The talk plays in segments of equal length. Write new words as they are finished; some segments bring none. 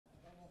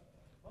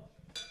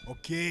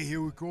Okay,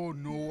 here we go.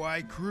 No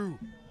White crew.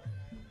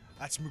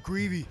 That's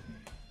McGreevy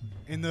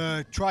in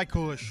the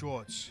tricolour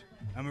shorts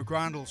and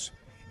McGrandles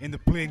in the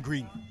plain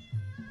green.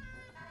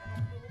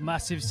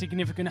 Massive,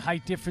 significant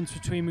height difference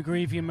between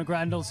McGreevy and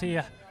McGrandles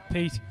here,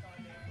 Pete.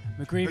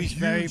 McGreevy's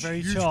very,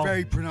 very tall.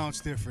 Very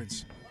pronounced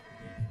difference.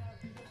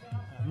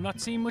 I've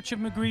not seen much of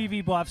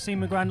McGreevy, but I've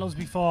seen McGrandles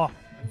before.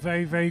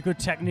 Very, very good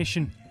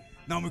technician.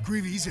 Now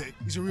McGreevy,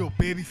 he's a real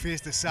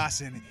baby-faced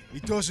assassin.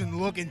 He doesn't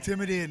look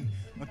intimidating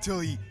until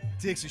he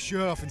takes his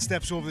shirt off and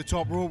steps over the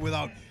top rope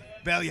without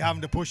barely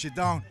having to push it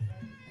down.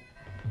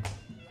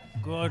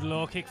 Good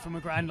low kick from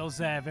McGrandles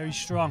there, very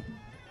strong.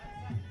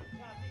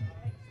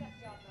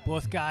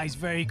 Both guys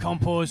very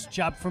composed.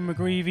 Jab from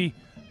McGreevy.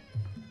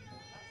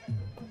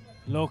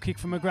 Low kick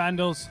from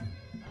McGrandles.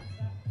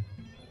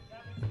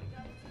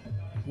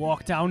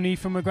 Walk down knee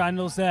from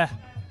McGrandles there.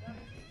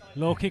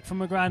 Low kick from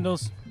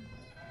McGrandles.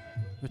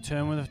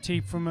 Return with a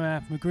teep from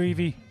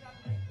McGreevy.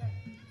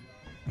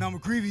 Now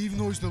McGreevy, even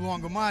though he's the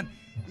longer man,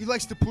 he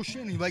likes to push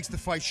in, he likes to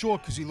fight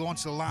short because he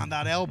wants to land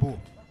that elbow.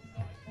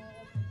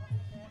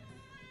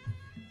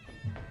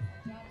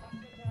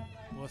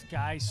 Both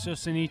guys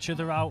sussing each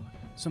other out.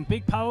 Some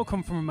big power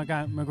come from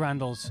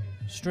McGrandles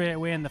straight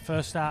away in the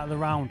first start of the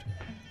round.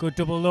 Good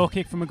double low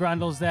kick from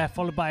McGrandles there,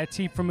 followed by a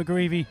teep from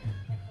McGreevy.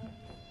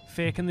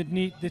 Faking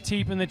the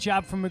teep and the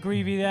jab from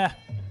McGreevy there,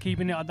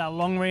 keeping it at that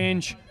long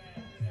range.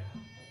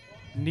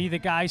 Neither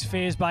guy's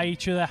phased by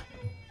each other.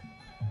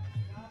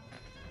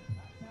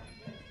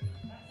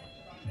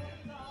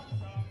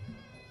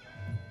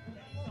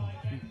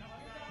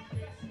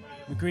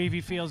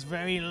 McGreevy feels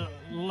very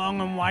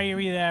long and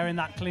wiry there in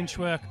that clinch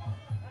work.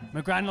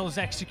 McGrandles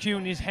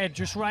executing his head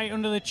just right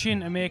under the chin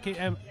to make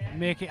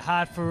it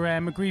hard for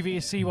McGreevy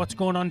to see what's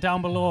going on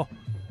down below.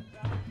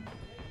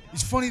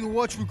 It's funny to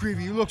watch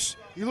McGreevy.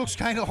 He looks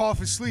kind of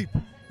half asleep.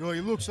 You know,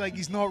 he looks like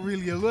he's not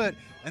really alert,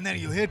 and then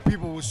he'll hit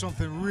people with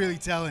something really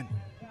telling.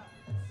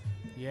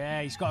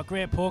 Yeah, he's got a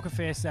great poker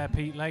face there,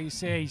 Pete. Like you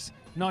say, he's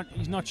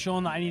not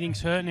showing that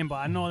anything's hurting him, but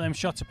I know them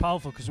shots are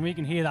powerful because we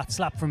can hear that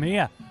slap from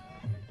here.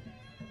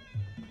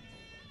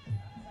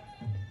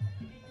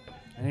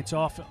 And it's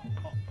off.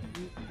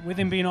 With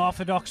him being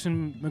orthodox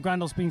and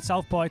McGrandles being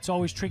southpaw, it's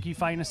always tricky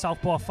fighting a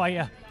southpaw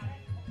fighter.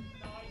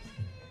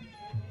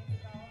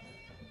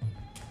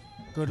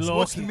 Good low. So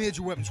what's the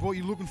major weapons? What are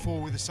you looking for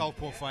with a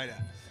southpaw fighter?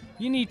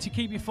 You need to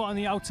keep your foot on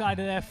the outside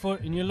of their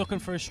foot, and you're looking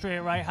for a straight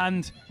right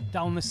hand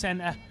down the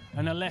centre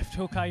and a left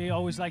hook I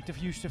always like to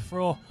use to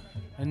throw.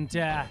 And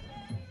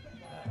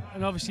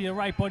obviously a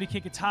right body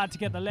kick, it's hard to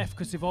get the left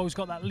because they've always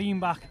got that lean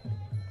back.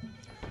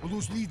 Well,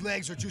 those lead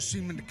legs are just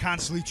seeming to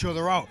cancel each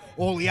other out.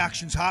 All the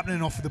action's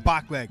happening off of the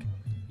back leg.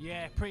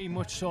 Yeah, pretty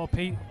much so,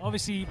 Pete.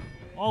 Obviously,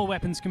 all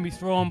weapons can be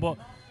thrown, but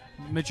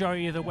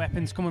majority of the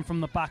weapons coming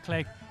from the back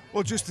leg.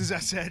 Well, just as I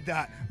said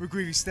that,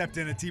 McGreevy stepped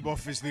in a teep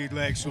off his lead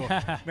leg, so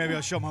maybe I'll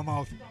shut my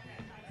mouth.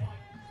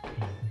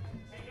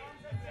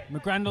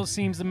 McGrandles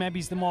seems that maybe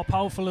he's the more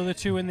powerful of the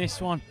two in this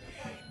one.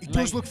 He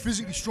does look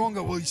physically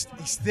stronger. Well, he's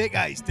thicker,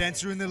 he's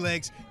denser in the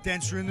legs,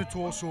 denser in the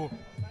torso.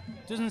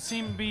 Doesn't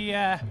seem to be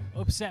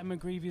upset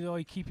McGreevy though.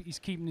 He's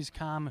keeping his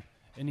calm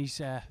and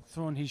he's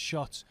throwing his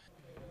shots.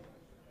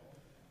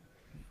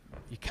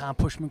 You can't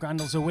push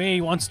McGrandles away.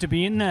 He wants to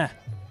be in there.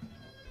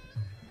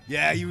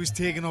 Yeah, he was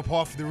taking up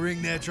half the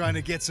ring there, trying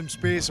to get some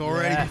space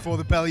already before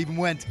the bell even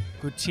went.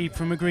 Good teep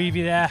from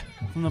McGreevy there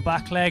from the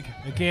back leg.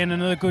 Again,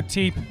 another good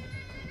teep.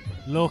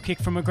 Low kick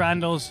from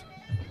McGrandles.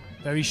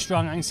 Very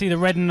strong. I can see the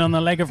reddening on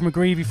the leg of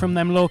McGreevy from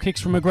them low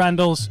kicks from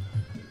McGrandles.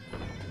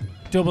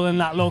 Doubling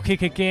that low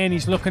kick again.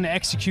 He's looking to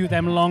execute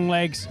them long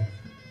legs.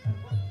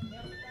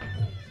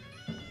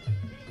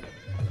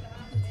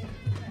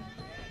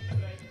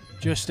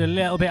 Just a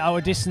little bit out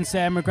of distance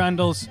there,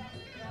 McGrandles.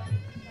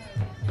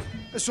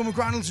 So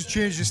McGrandles has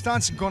changed his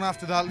stance and gone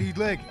after that lead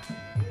leg.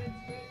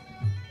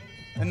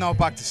 And now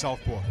back to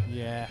southpaw.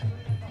 Yeah.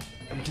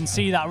 You can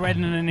see that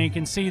reddening and you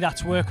can see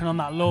that's working on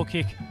that low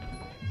kick.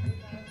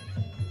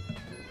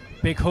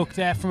 Big hook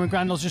there from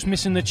McGrandles, just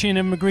missing the chin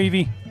of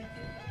McGreevy.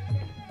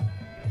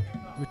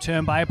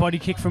 Return by a body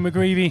kick from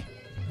McGreevy.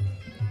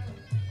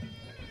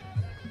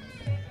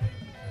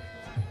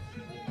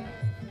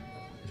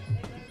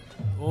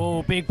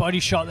 Oh, big body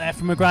shot there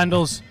from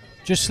McGrandles.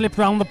 Just slipped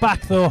round the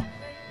back though.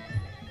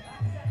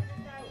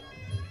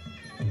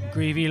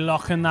 McGreevy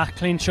locking that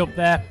clinch up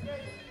there.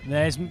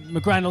 There's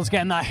McGrandles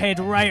getting that head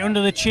right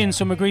under the chin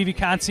so McGreevy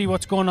can't see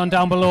what's going on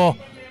down below.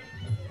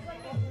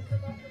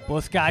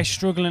 Both guys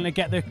struggling to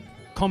get the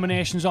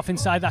combinations off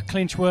inside that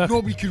clinch work.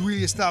 Nobody could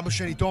really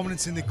establish any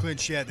dominance in the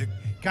clinch yet. They're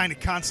kind of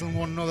cancelling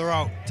one another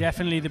out.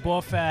 Definitely, they're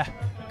both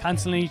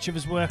cancelling each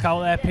other's work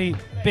out there, Pete.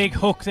 Big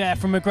hook there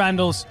from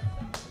McGrandles.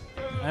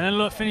 And then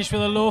look, finish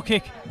with a low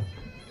kick.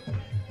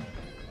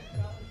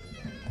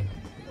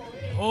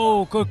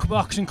 Oh, good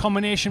boxing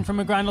combination from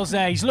McGrandles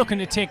there. He's looking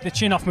to take the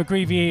chin off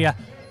McGreevy here.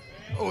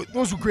 Oh,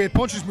 those were great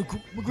punches.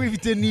 McGreevy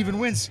didn't even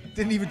wince,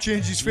 didn't even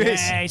change his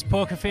face. Yeah, his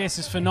poker face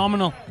is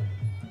phenomenal.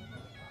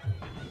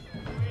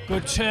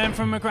 Good turn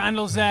from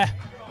McGrandles there.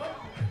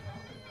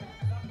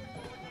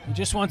 He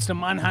just wants to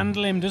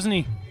manhandle him, doesn't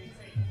he?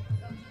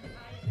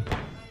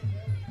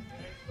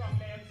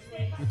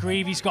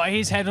 McGreevy's got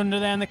his head under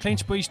there in the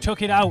clinch, but he's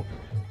took it out.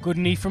 Good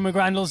knee from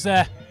McGrandles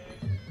there.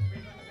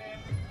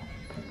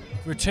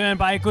 Returned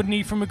by a good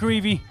knee from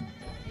McGreevy.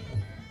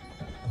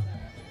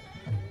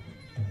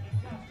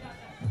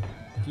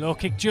 Low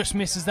kick just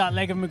misses that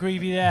leg of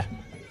McGreevy there.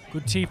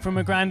 Good teep from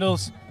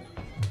McGrandles.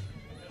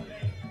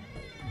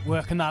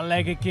 Working that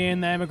leg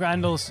again there,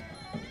 McGrandles.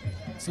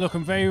 It's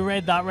looking very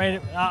red, that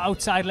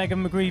outside leg of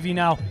McGreevy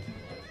now.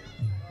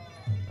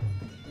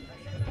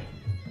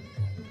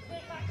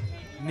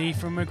 Knee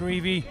from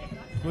McGreevy.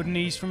 Good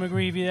knees from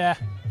McGreevy there.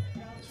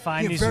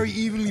 Yeah, very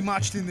evenly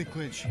matched in the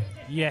clinch.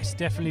 Yes,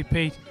 definitely,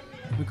 Pete.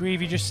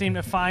 McGreevy just seemed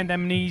to find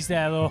them knees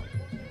there, though.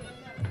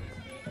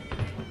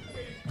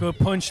 Good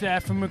punch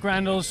there from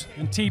McGrandles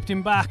and teeped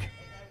him back.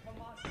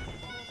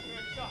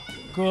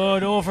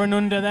 Good over and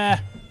under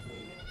there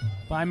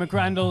by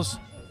McGrandles.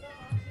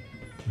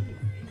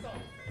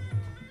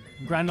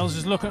 McGrandles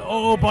is looking.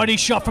 Oh, body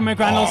shot from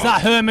McGrandles. Oh,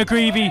 that hurt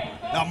McGreevy.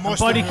 That must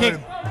body have kick. hurt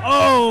him.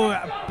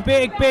 Oh,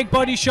 big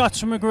body shots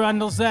from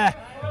McGrandles there.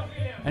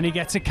 And he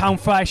gets a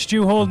count by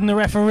Stu Holden, the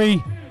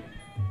referee.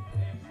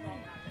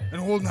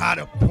 And Holden had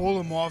to pull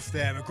him off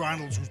there.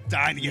 McGrandles was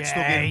dying to get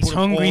stuck in. He's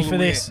hungry for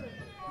this.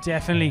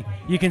 Definitely.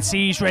 You can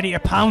see he's ready to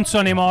pounce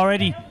on him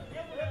already.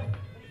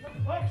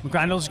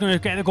 McGrandles is going to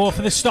get the goal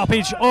for the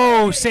stoppage.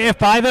 Oh, saved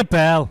by the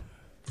bell.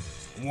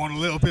 One a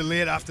little bit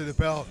late after the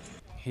bell.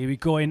 Here we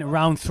go into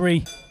round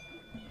 3.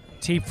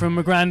 Teep from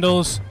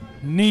McGrandles.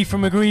 Knee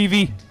from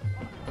McGreevy.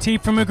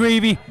 Teep from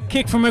McGreevy.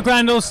 Kick from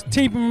McGrandles.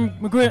 Teep from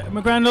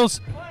McGrandles.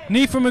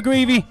 Knee from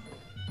McGreevy.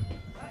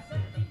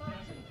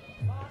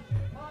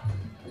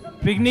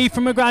 Big knee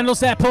from McGrandles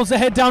there. Pulls the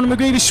head down to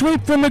McGreevy.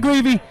 Sweep from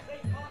McGreevy.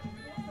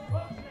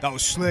 That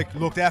was slick.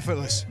 Looked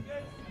effortless.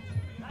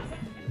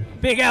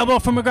 Big elbow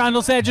from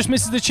McGrandles there. Just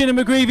misses the chin of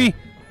McGreevy.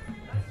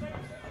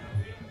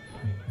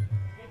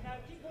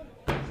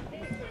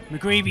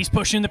 McGreevy's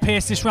pushing the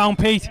pace this round,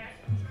 Pete.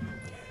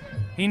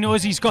 He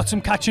knows he's got some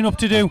catching up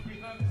to do.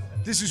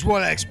 This is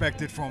what I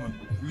expected from him.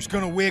 He was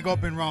going to wake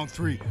up in round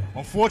 3.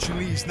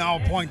 Unfortunately, he's now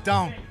a point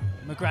down.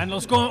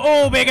 McGrandles going.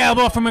 Oh, big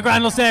elbow from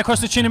McGrandles there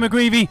across the chin of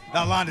McGreevy.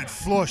 That landed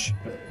flush.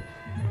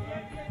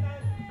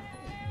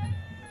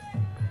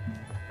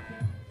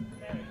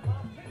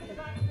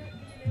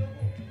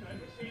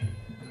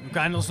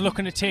 McGrandles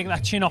looking to take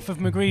that chin off of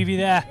McGreevy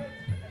there.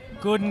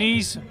 Good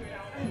knees.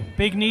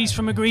 Big knees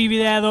from McGreevy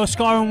there, though,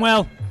 scoring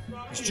well.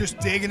 He's just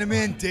digging him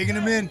in, digging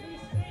him in.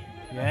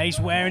 Yeah, he's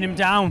wearing him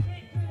down.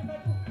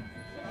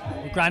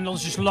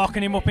 McGrandles just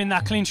locking him up in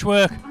that clinch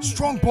work.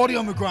 Strong body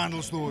on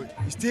McGrandles, though.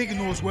 He's taking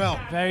those well.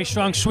 Very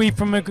strong sweep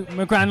from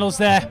McGrandles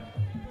there.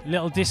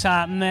 Little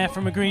disheartening there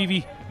from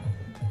McGreevy.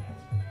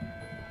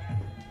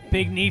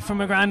 Big knee from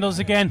McGrandles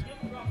again.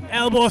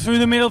 Elbow through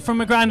the middle from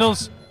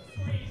McGrandles.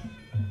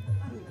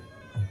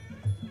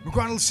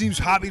 McGrandles seems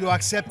happy to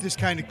accept this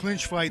kind of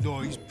clinch fight,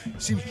 though. He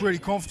seems pretty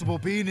comfortable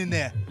being in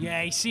there.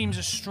 Yeah, he seems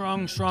a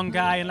strong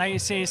guy. And like I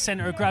say, his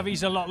centre of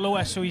gravity's a lot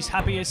lower, so he's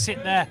happy to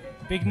sit there.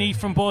 Big knee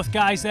from both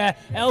guys there.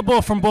 Elbow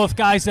from both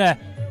guys there.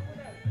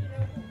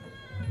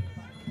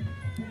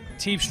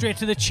 Teep straight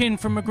to the chin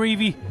from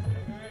McGreevy.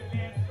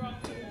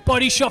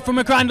 Body shot from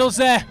McGrandles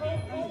there.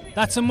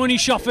 That's a money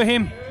shot for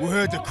him. We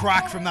heard the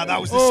crack from that. That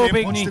was the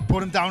same punch knee that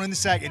put him down in the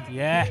second.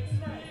 Yeah.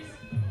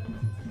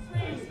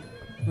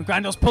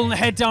 McGrandles pulling the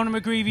head down to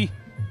McGreevy.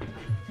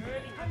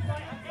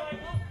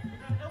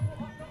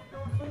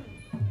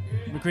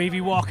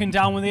 McGreevy walking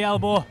down with the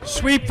elbow.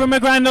 Sweep from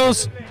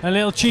McGrandles. A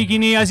little cheeky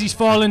knee as he's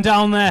falling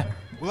down there.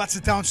 Well, that's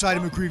the downside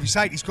of McGreevy's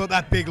height. He's got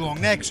that big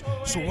long neck,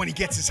 so when he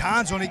gets his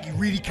hands on it, he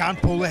really can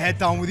pull the head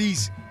down with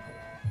ease.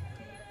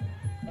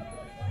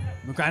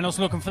 McGrandles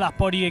looking for that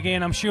body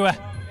again, I'm sure.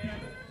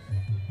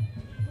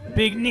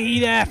 Big knee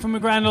there from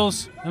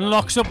McGrandles and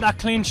locks up that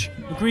clinch.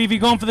 McGreevy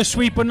going for the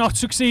sweep but not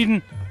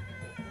succeeding.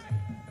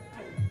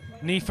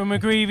 Knee from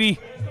McGreevy.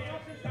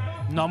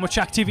 Not much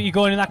activity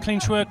going in that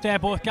clinch work there.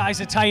 Both guys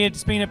are tired.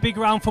 It's been a big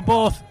round for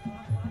both.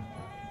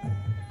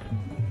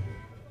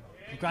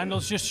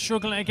 McGrandles just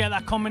struggling to get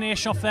that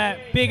combination off there.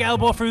 Big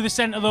elbow through the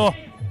centre though.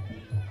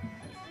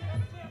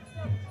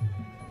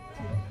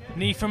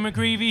 Knee from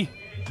McGreevy.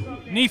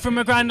 Knee from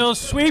McGrandles.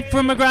 Sweep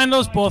from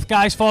McGrandles. Both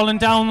guys falling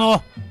down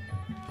though.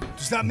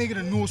 Does that make it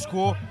a no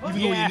score,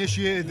 even though he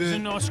initiated the... It's a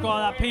no score.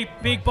 That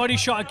big body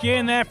shot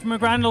again there from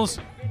McGrandles.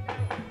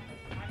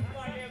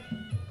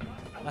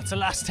 That's the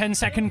last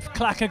 10-second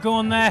clacker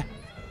going there.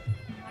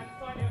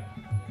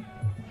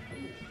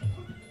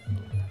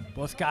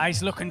 Both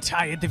guys looking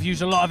tired. They've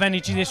used a lot of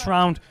energy this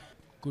round.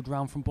 Good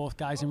round from both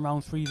guys in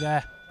round 3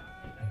 there.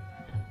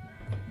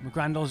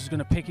 McGrandles is going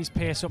to pick his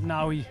pace up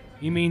now.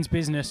 He means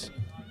business.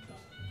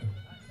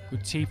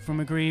 Good teep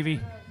from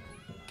McGreevy.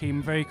 Keep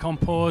him very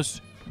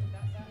composed.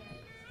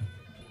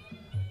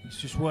 He's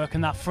just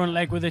working that front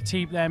leg with a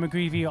teep there.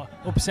 McGreevy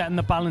upsetting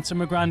the balance of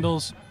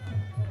McGrandles.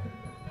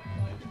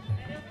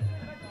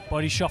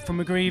 Body shot from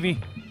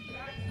McGreevy.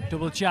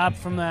 Double jab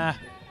from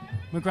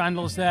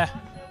McGrandles there.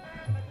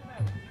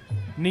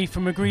 Knee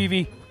from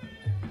McGreevy.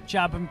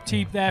 jab and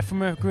teep there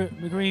from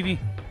McGreevy.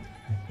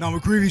 Now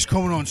McGreevy's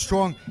coming on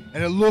strong,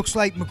 and it looks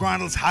like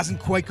McGrandles hasn't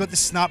quite got the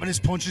snap in his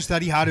punches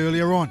that he had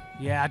earlier on.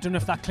 Yeah, I don't know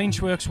if that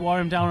clinch works wore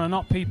him down or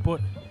not, Pete,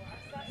 but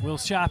we'll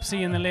sharp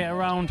see in the later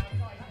round.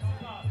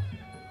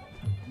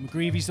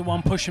 McGreevy's the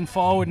one pushing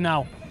forward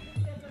now.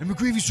 And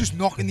McGreevy's just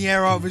knocking the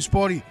air out of his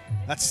body.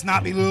 That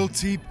snappy little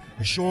teep,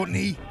 a short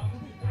knee.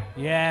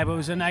 Yeah, but it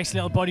was a nice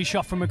little body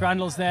shot from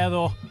McGrandles there,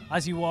 though,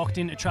 as he walked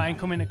in to try and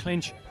come in a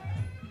clinch.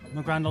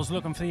 McGrandles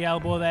looking for the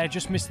elbow there,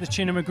 just missed the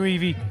chin of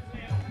McGreevy.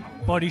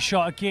 Body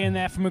shot again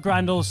there from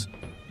McGrandles.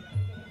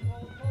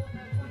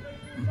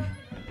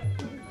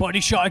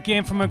 Body shot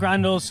again from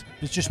McGrandles.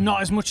 There's just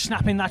not as much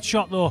snap in that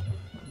shot, though.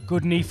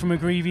 Good knee from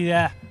McGreevy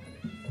there.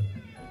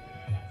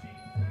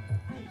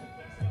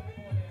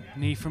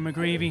 Knee from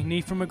McGreevy,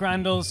 knee from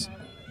McGrandles.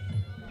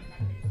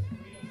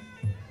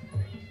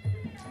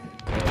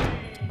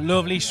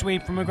 Lovely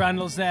sweep from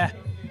McGrandles there.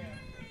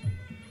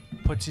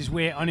 Puts his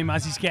weight on him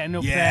as he's getting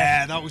up there.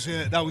 Yeah, that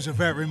was a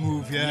veteran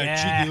move, yeah.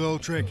 Cheeky little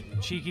trick.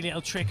 Cheeky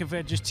little trick of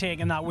it, just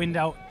taking that wind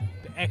out.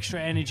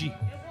 Extra energy.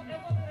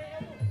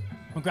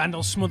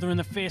 McGrandles smothering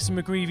the face of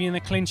McGreevy in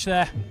the clinch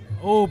there.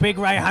 Oh, big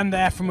right hand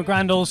there from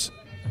McGrandles.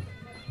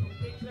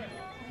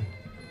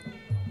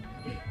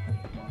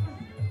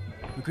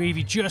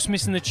 McGreevy just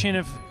missing the chin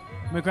of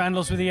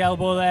McGrandles with the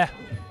elbow there.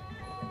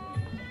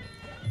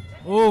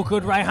 Oh,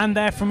 good right hand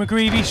there from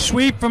McGreevy.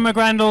 Sweep from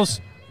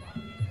McGrandles.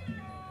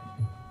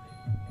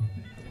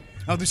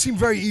 Now, they seem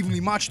very evenly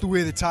matched the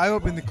way they tie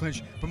up in the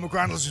clinch, but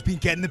McGrandles has been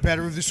getting the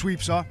better of the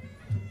sweeps, huh?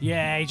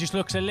 Yeah, he just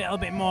looks a little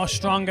bit more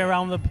stronger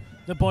around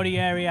the body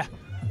area.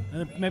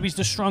 Maybe he's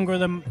the stronger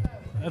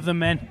of the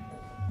men.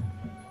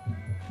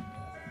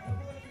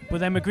 But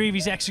then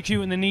McGreevy's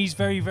executing the knees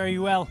very, very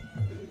well.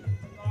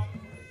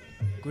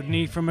 Good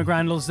knee from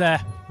McGrandles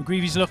there.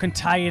 McGreevy's looking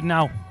tired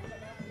now.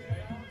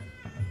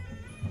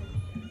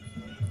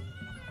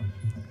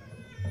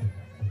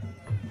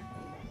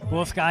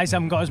 Both guys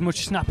haven't got as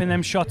much snap in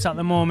them shots at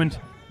the moment.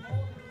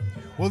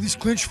 Well, these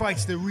clinch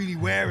fights, they're really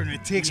wearing.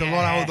 It takes a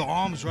lot out of the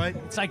arms, right?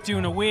 It's like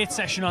doing a weight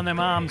session on them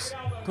arms.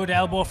 Good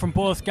elbow from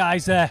both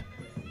guys there.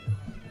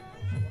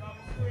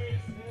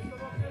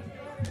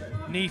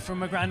 Knee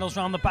from McGrandles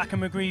round the back of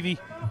McGreevy.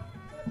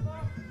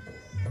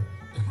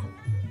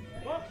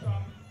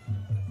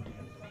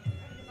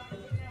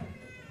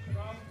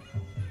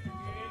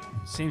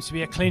 Seems to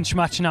be a clinch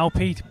match now,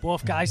 Pete.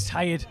 Both guys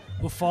tired.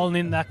 We're falling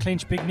into that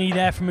clinch. Big knee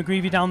there from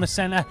McGreevy down the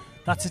centre.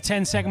 That's a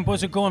 10-second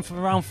buzzer going for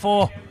round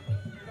 4.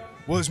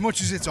 Well, as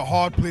much as it's a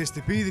hard place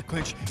to be, the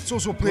clinch, it's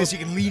also a place you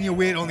can lean your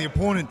weight on the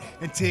opponent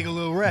and take a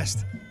little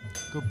rest.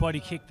 Good body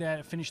kick there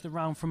to finish the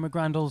round from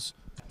McGrandles.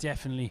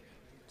 Definitely.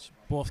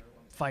 Both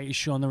fighters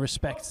showing the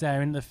respect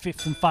there in the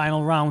 5th and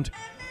final round.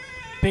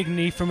 Big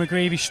knee from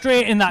McGreevy.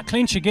 Straight in that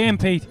clinch again,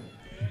 Pete.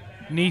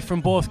 Knee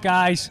from both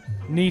guys.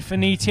 Knee for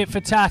knee, tit for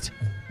tat.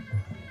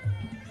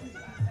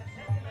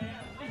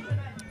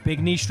 Big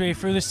knee straight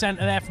through the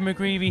centre there from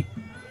McGreevy.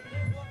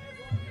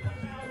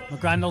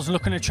 McGrandles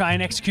looking to try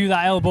and execute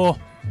that elbow.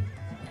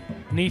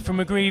 Knee from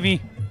McGreevy.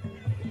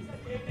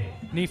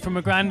 Knee from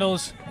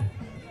McGrandles.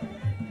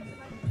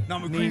 Now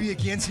McGreevy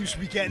again seems to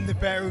be getting the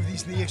better of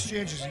these knee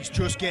exchanges. He's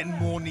just getting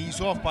more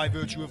knees off by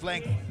virtue of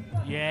length.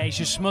 Yeah, he's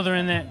just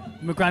smothering it.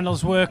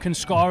 McGrandles work and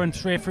scoring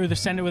straight through the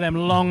centre with them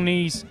long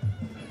knees.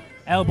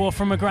 Elbow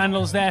from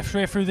McGrandles there,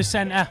 straight through the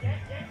centre.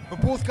 But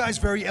both guys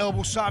very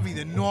elbow savvy.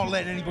 They're not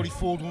letting anybody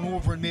fold one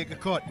over and make a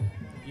cut.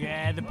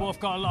 Yeah, they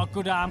both got a lot of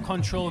good arm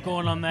control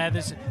going on there.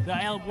 There's the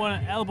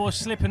elbow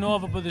slipping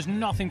over, but there's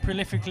nothing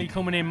prolifically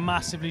coming in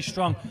massively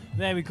strong.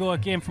 There we go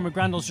again from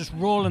McGrandles, just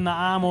rolling that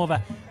arm over,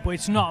 but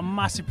it's not a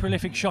massive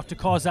prolific shot to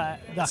cause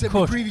that cut.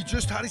 McGreevy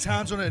just had his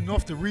hands on it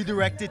enough to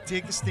redirect it,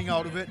 take the sting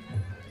out of it.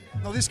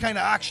 Now this kind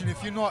of action,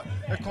 if you're not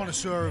a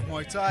connoisseur of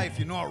Muay Thai, if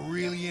you're not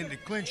really into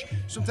clinch,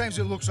 sometimes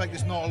it looks like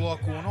there's not a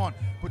lot going on,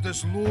 but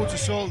there's loads of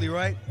subtlety,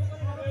 right?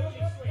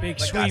 Big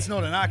like sweep. That's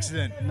not an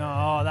accident.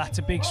 No, that's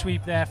a big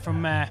sweep there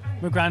from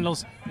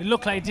McGrandles. It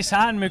looked like it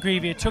disheartened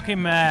McGreevy. It took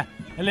him a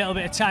little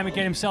bit of time to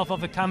get himself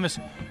off the canvas.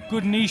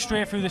 Good knee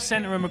straight through the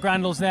centre of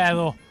McGrandles there,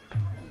 though.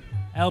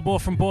 Elbow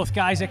from both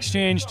guys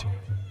exchanged.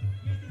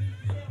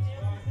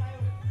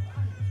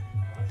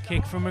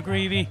 Kick from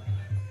McGreevy.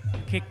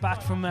 Kick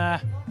back from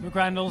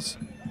McGrandles.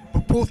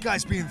 But both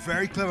guys being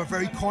very clever,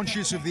 very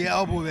conscious of the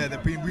elbow there. They're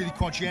being really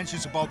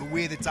conscientious about the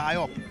way they tie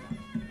up.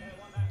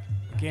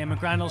 Again,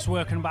 McGrandles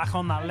working back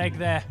on that leg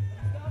there.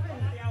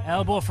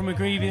 Elbow from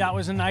McGreevy, that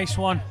was a nice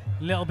one.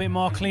 A little bit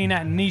more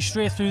cleaner. Knee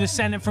straight through the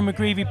centre from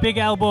McGreevy. Big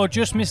elbow,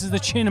 just misses the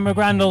chin of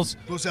McGrandles.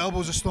 Those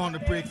elbows are starting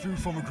to break through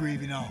for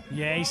McGreevy now.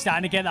 Yeah, he's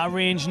starting to get that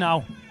range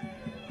now.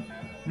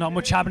 Not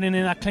much happening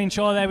in that clinch.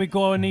 Oh, there we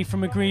go, a knee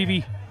from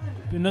McGreevy.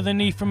 Another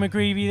knee from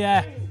McGreevy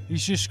there.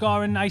 He's just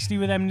scoring nicely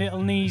with them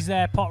little knees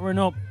there, pottering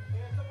up.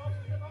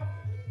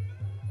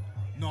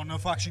 Not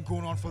enough action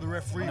going on for the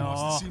referee. No.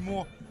 Wants to see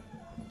more.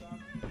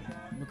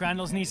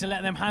 McGrandles needs to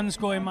let them hands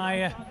go, in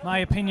my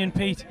opinion,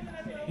 Pete.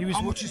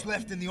 How much is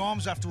left in the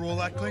arms after all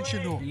that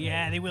clinching, though?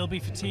 Yeah, they will be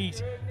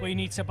fatigued, but he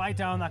needs to bite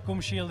down that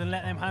gum shield and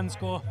let them hands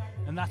go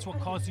and that's what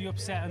caused the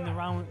upset in the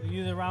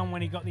other round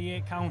when he got the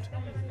 8 count.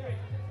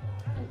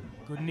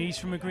 Good knees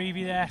from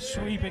McGreevy there.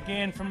 Sweep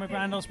again from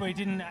McGrandles, but he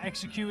didn't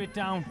execute it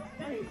down.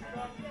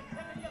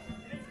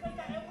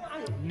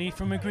 Knee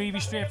from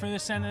McGreevy straight through the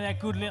centre there.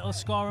 Good little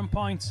scoring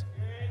points.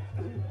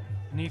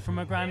 Knee from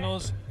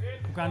McGrandles.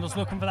 McGrandles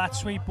looking for that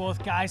sweep.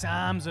 Both guys'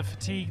 arms are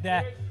fatigued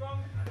there.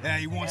 Yeah,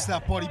 he wants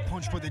that body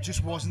punch, but there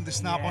just wasn't the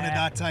snap on it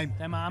that time.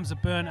 Them arms are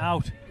burnt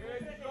out.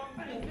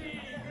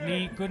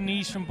 Good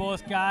knees from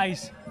both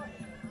guys.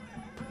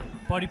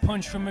 Body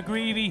punch from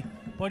McGreevy.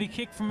 Body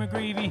kick from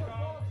McGreevy.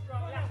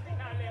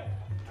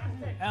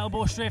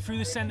 Elbow straight through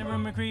the centre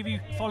from McGreevy,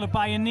 followed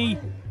by a knee.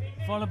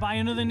 Followed by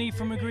another knee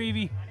from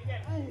McGreevy.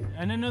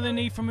 And another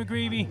knee from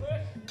McGreevy.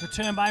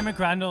 Returned by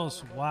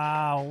McGrandles.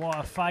 Wow, what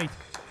a fight.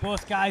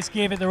 Both guys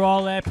gave it their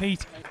all there,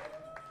 Pete.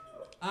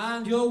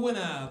 And your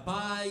winner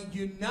by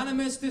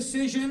unanimous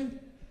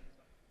decision,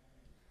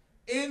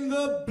 in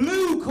the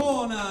blue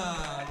corner,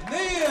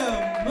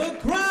 Niall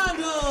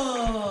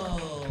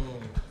McGrandles.